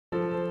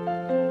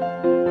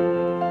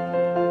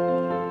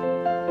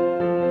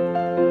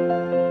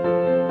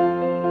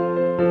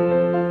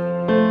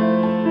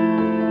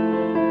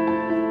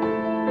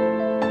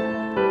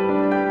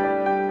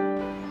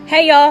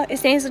Hey y'all,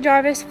 it's Ansley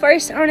Jarvis.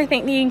 First, I want to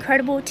thank the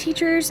incredible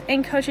teachers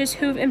and coaches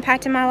who've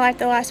impacted my life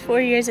the last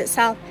 4 years at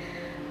South.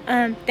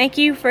 Thank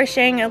you for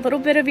sharing a little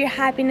bit of your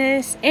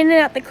happiness in and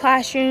out the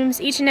classrooms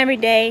each and every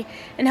day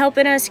and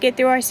helping us get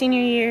through our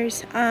senior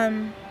years.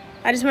 I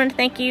just want to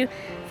thank you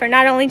for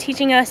not only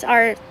teaching us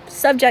our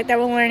subject that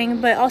we're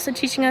learning, but also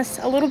teaching us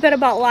a little bit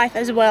about life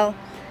as well.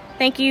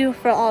 Thank you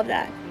for all of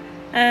that.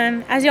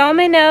 As y'all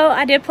may know,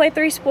 I did play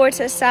 3 sports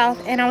at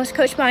South, and I was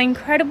coached by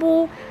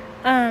incredible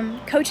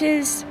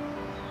coaches,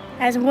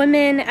 as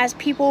women, as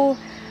people.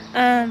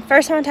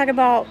 First I want to talk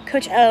about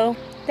Coach O.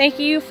 Thank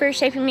you for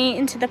shaping me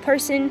into the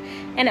person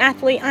and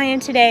athlete I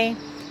am today.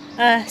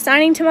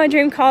 Signing to my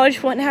dream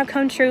college wouldn't have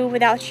come true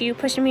without you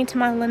pushing me to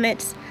my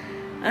limits.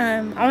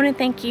 I want to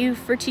thank you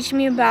for teaching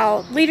me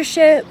about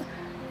leadership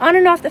on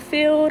and off the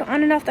field,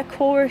 on and off the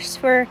course,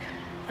 for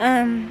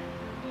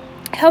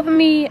helping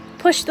me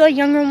push the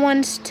younger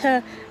ones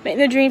to make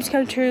their dreams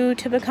come true,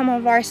 to become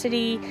a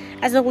varsity,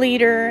 as a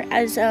leader,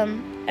 as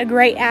a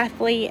great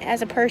athlete,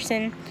 as a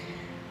person.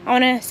 I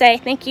want to say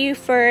thank you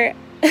for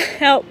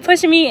help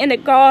pushing me into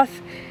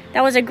golf.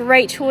 That was a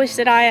great choice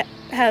that I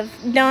have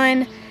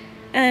done.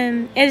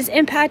 It has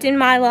impacted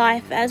my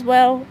life as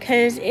well,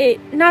 because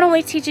it not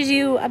only teaches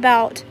you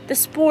about the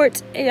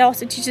sport, it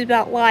also teaches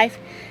about life.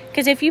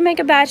 Because if you make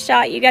a bad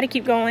shot, you got to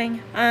keep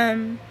going. I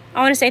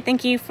want to say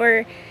thank you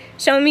for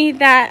showing me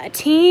that a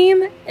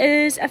team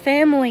is a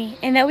family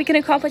and that we can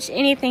accomplish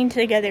anything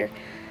together,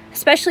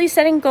 especially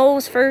setting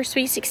goals for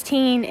Sweet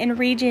 16 and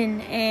region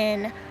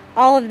and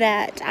all of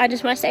that. I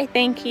just want to say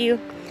thank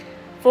you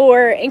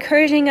for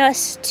encouraging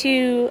us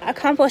to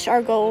accomplish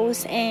our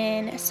goals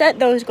and set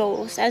those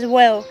goals as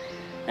well.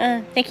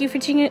 Thank you for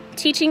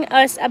teaching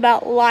us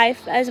about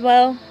life as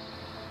well.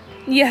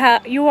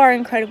 You are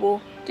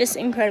incredible, just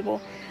incredible.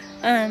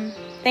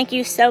 Thank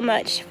you so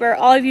much for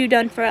all of you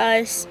done for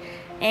us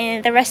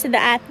and the rest of the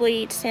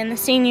athletes and the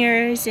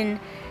seniors, and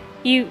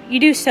you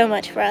do so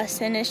much for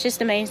us, and it's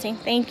just amazing.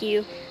 Thank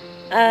you.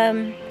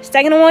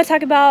 Second, I want to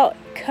talk about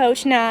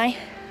Coach Nye.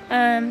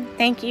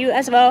 Thank you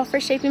as well for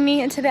shaping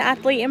me into the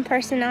athlete and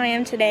person I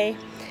am today.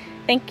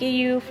 Thank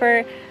you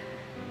for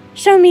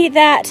showing me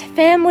that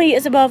family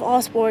is above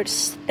all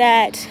sports,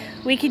 that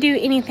we could do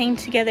anything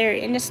together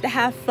and just to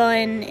have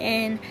fun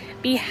and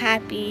be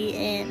happy,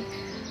 and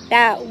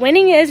that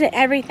winning isn't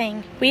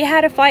everything. We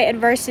had to fight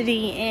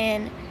adversity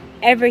and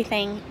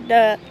everything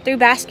through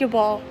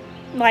basketball.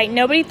 Like,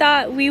 nobody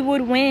thought we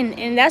would win,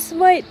 and that's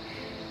what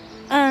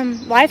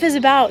life is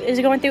about,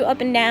 is going through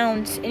up and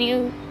downs. And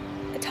you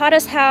taught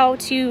us how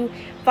to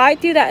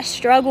fight through that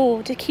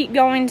struggle, to keep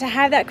going, to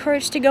have that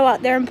courage to go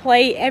out there and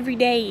play every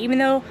day, even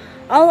though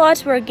all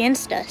odds were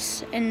against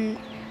us. And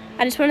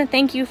I just want to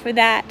thank you for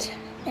that,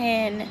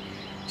 and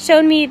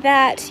showed me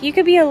that you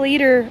could be a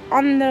leader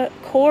on the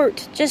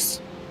court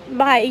just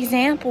by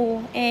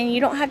example, and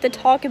you don't have to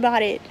talk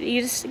about it.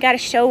 You just got to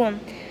show them,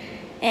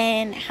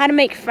 and how to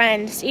make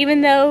friends.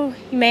 Even though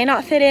you may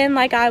not fit in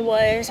like I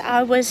was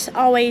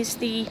always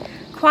the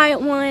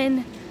quiet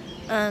one,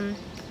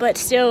 but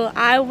still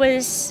I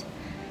was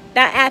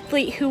that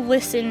athlete who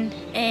listened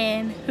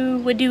and who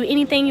would do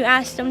anything you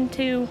asked them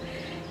to.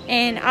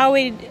 And I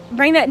would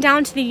bring that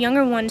down to the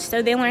younger ones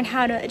so they learn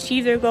how to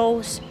achieve their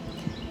goals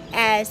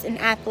as an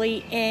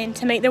athlete and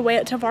to make their way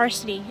up to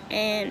varsity.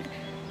 And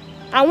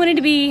I wanted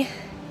to be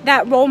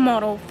that role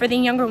model for the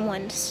younger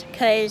ones,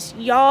 because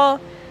y'all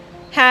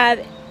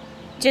have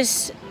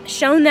just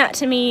shown that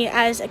to me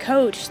as a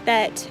coach,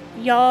 that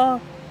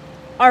y'all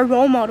are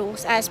role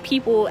models as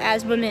people,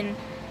 as women,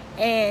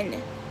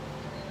 and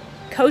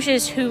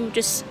coaches who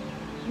just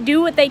do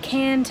what they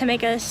can to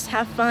make us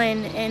have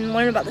fun and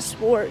learn about the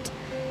sport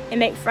and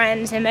make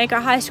friends and make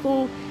our high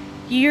school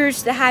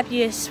years the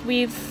happiest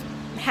we've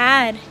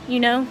had,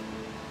 you know.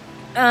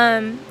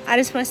 I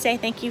just want to say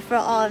thank you for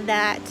all of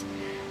that.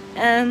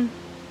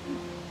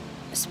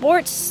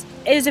 Sports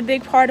is a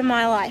big part of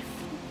my life,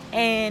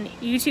 and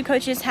you two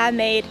coaches have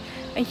made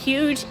a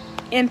huge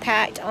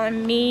impact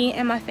on me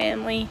and my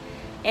family,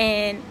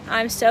 and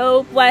I'm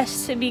so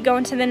blessed to be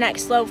going to the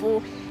next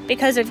level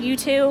because of you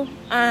two.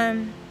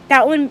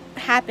 That wouldn't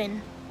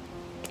happen,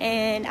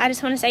 and I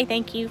just want to say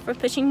thank you for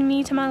pushing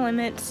me to my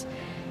limits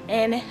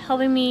and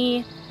helping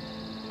me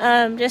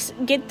just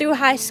get through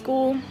high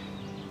school,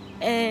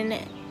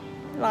 and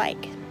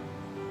like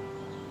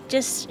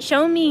just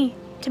show me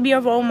to be a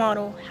role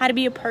model, how to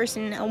be a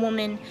person, a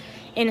woman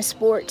in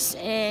sports,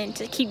 and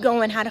to keep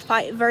going, how to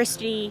fight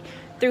adversity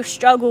through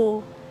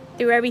struggle,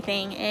 through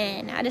everything.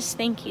 And I just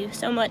thank you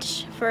so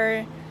much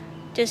for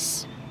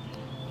just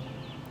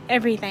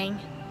everything.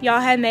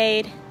 Y'all have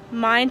made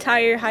my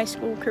entire high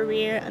school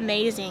career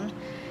amazing.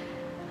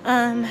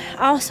 I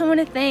also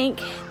want to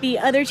thank the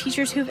other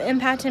teachers who've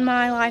impacted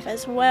my life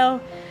as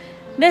well.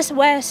 Miss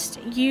West,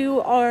 you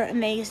are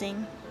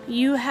amazing.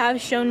 You have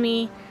shown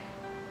me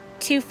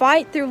to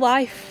fight through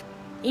life,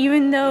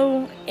 even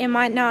though it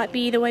might not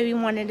be the way we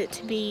wanted it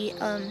to be.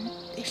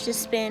 It's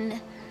just been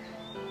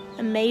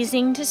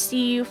amazing to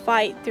see you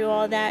fight through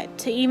all that,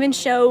 to even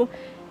show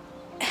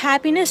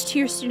happiness to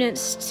your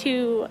students,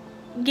 to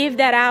give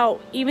that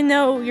out. Even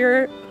though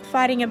you're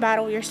fighting a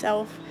battle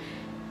yourself,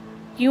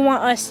 you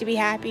want us to be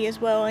happy as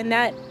well, and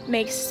that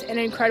makes an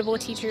incredible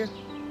teacher.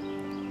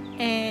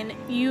 And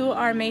you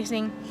are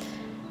amazing.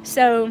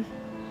 So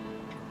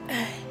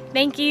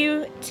thank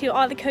you to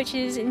all the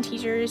coaches and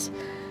teachers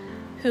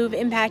who've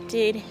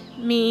impacted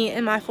me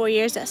in my 4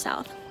 years at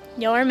South.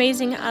 Y'all are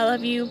amazing. I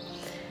love you.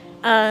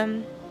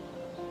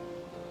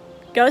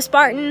 Go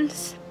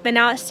Spartans. But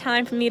now it's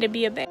time for me to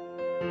be a bear.